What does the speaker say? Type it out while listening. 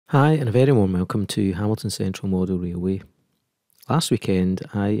Hi, and a very warm welcome to Hamilton Central Model Railway. Last weekend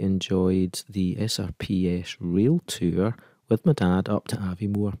I enjoyed the SRPS Railtour with my dad up to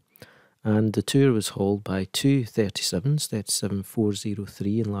Aviemore, and the tour was hauled by two 37s,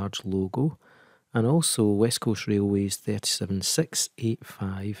 37403 in large logo, and also West Coast Railways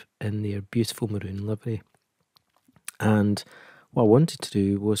 37685 in their beautiful maroon livery. And what I wanted to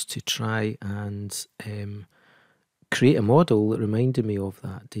do was to try and create a model that reminded me of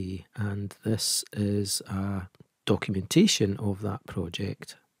that day, and this is a documentation of that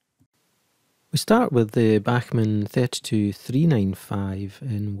project. We start with the Bachmann 32395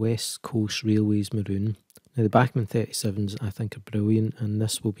 in West Coast Railways Maroon. Now the Bachmann 37s I think are brilliant, and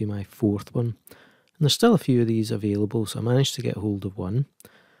this will be my fourth one. And there's still a few of these available, so I managed to get hold of one.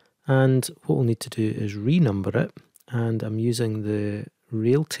 And what we'll need to do is renumber it, and I'm using the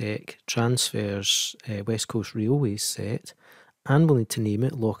Railtec Transfers West Coast Railways set, and we'll need to name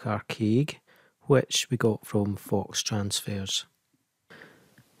it Loch Arkaig, which we got from Fox Transfers.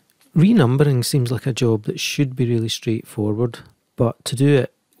 Renumbering seems like a job that should be really straightforward, but to do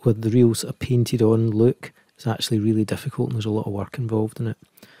it with the reels a painted on look is actually really difficult, and there's a lot of work involved in it.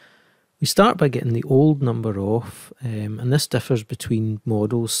 We start by getting the old number off, and this differs between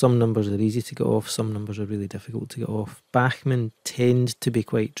models. Some numbers are easy to get off, some numbers are really difficult to get off. Bachmann tend to be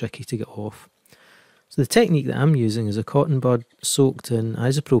quite tricky to get off. So the technique that I'm using is a cotton bud soaked in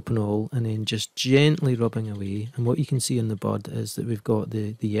isopropanol and then just gently rubbing away. And what you can see on the bud is that we've got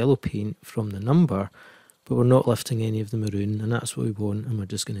the yellow paint from the number, but we're not lifting any of the maroon, and that's what we want. And we're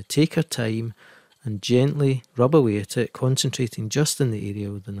just going to take our time and gently rub away at it, concentrating just in the area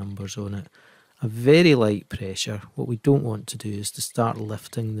with the numbers on it. A very light pressure. What we don't want to do is to start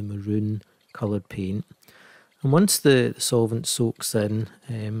lifting the maroon coloured paint. And once the solvent soaks in,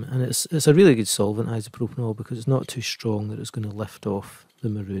 and it's a really good solvent, isopropanol, because it's not too strong that it's going to lift off the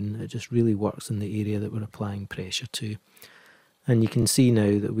maroon. It just really works in the area that we're applying pressure to. And you can see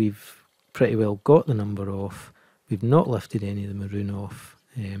now that we've pretty well got the number off. We've not lifted any of the maroon off,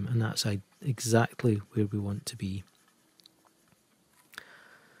 and that's exactly where we want to be.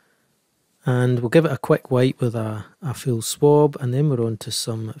 And we'll give it a quick wipe with a full swab, and then we're on to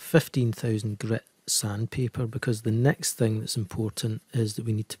some 15,000 grit sandpaper, because the next thing that's important is that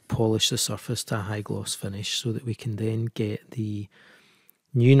we need to polish the surface to a high gloss finish so that we can then get the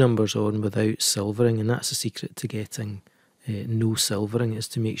new numbers on without silvering, and that's the secret to getting no silvering, is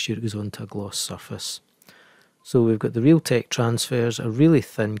to make sure it goes onto a gloss surface. So we've got the Railtec Transfers, a really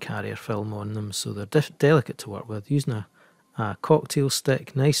thin carrier film on them, so they're delicate to work with. Using a cocktail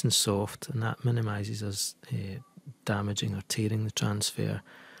stick, nice and soft, and that minimises us damaging or tearing the transfer.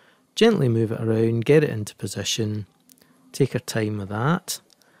 Gently move it around, get it into position, take our time with that,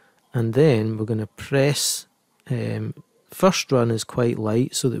 and then we're going to press. First run is quite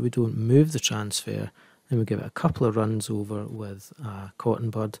light so that we don't move the transfer, and we give it a couple of runs over with a cotton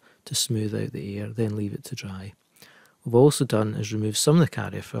bud to smooth out the air, then leave it to dry. What we've also done is remove some of the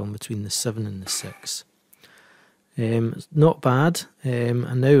carrier film between the 7 and the 6. Not bad,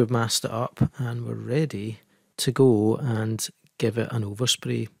 and now we've masked it up and we're ready to go and give it an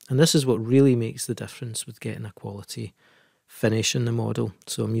overspray. And this is what really makes the difference with getting a quality finish in the model.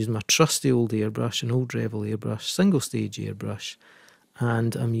 So I'm using my trusty old airbrush, an old Revel airbrush, single stage airbrush,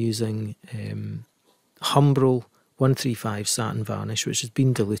 and I'm using Humbrol 135 satin varnish, which has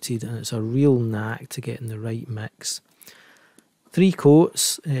been diluted, and it's a real knack to getting the right mix. 3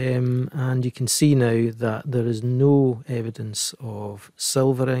 coats, and you can see now that there is no evidence of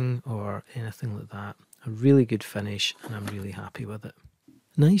silvering or anything like that. A really good finish, and I'm really happy with it.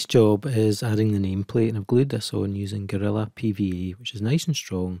 Nice job is adding the nameplate, and I've glued this on using Gorilla PVA, which is nice and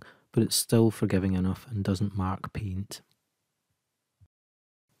strong, but it's still forgiving enough and doesn't mark paint.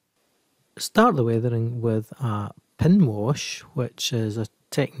 Start the weathering with a pin wash, which is a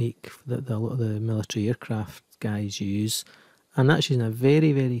technique that a lot of the military aircraft guys use, and that's using a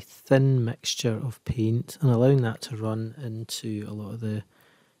very, very thin mixture of paint and allowing that to run into a lot of the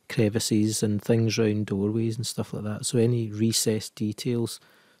crevices and things around doorways and stuff like that, so any recessed details.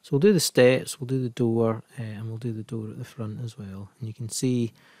 So we'll do the steps, we'll do the door, and we'll do the door at the front as well. And you can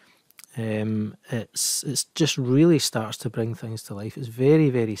see it's just really starts to bring things to life. It's very,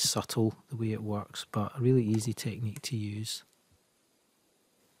 very subtle the way it works, but a really easy technique to use.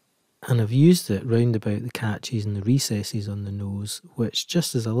 And I've used it round about the catches and the recesses on the nose, which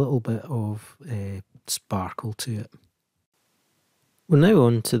just is a little bit of sparkle to it. We're now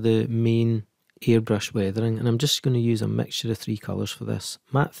on to the main airbrush weathering, and I'm just going to use a mixture of 3 colours for this.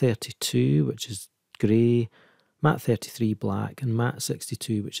 Matte 32, which is grey, Matte 33 black, and Matte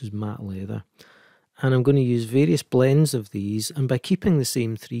 62, which is matte leather. And I'm going to use various blends of these, and by keeping the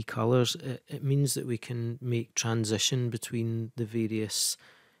same 3 colours, it means that we can make transition between the various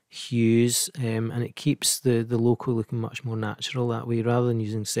hues, and it keeps the loco looking much more natural that way, rather than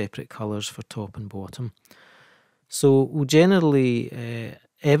using separate colours for top and bottom. So we'll generally,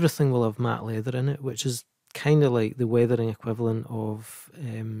 everything will have matte leather in it, which is kind of like the weathering equivalent of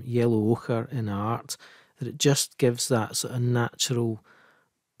yellow ochre in art, that it just gives that sort of natural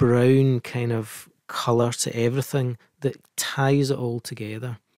brown kind of colour to everything that ties it all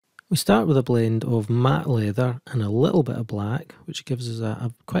together. We start with a blend of matte leather and a little bit of black, which gives us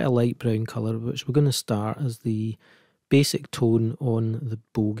a quite a light brown colour, which we're going to start as the basic tone on the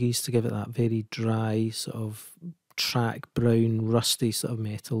bogies to give it that very dry sort of track brown rusty sort of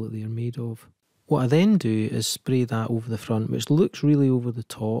metal that they're made of. What I then do is spray that over the front, which looks really over the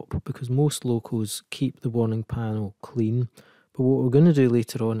top because most locos keep the warning panel clean. But what we're going to do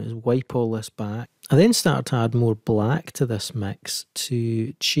later on is wipe all this back. I then start to add more black to this mix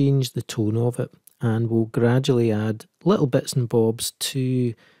to change the tone of it, and we'll gradually add little bits and bobs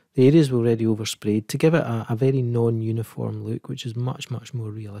to the areas we've already oversprayed to give it a very non-uniform look, which is much more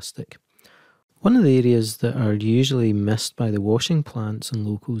realistic. One of the areas that are usually missed by the washing plants and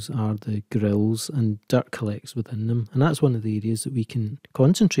locos are the grills and dirt collects within them, and that's one of the areas that we can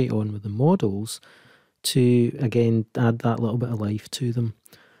concentrate on with the models to, again, add that little bit of life to them.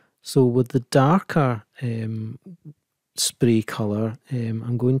 So with the darker spray colour,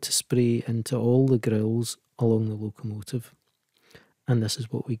 I'm going to spray into all the grills along the locomotive, and this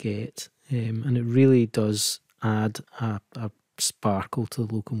is what we get, and it really does add a sparkle to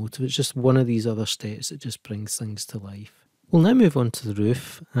the locomotive. It's just one of these other steps that just brings things to life. We'll now move on to the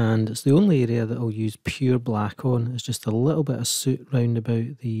roof, and it's the only area that I'll use pure black on. It's just a little bit of soot round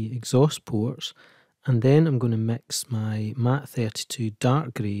about the exhaust ports, and then I'm going to mix my matte 32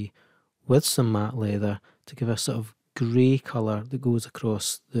 dark grey with some matte leather to give a sort of grey colour that goes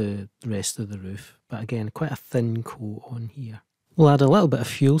across the rest of the roof, but again quite a thin coat on here. We'll add a little bit of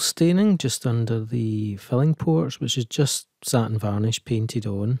fuel staining just under the filling ports, which is just satin varnish painted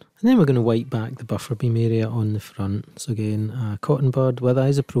on, and then we're going to wipe back the buffer beam area on the front. So again, a cotton bud with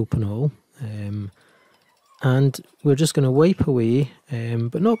isopropanol, and we're just going to wipe away,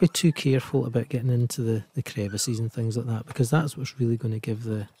 but not be too careful about getting into the crevices and things like that, because that's what's really going to give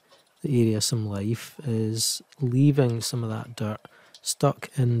the area some life, is leaving some of that dirt stuck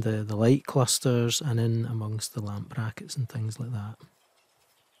in the light clusters and in amongst the lamp brackets and things like that.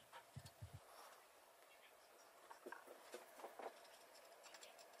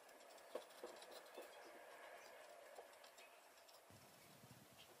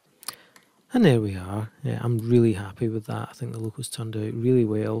 And there we are. Yeah, I'm really happy with that. I think the locos turned out really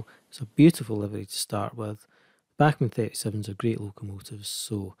well. It's a beautiful livery to start with. Bachmann 37s are great locomotives,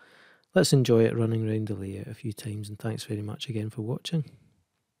 so let's enjoy it running around the layout a few times, and thanks very much again for watching.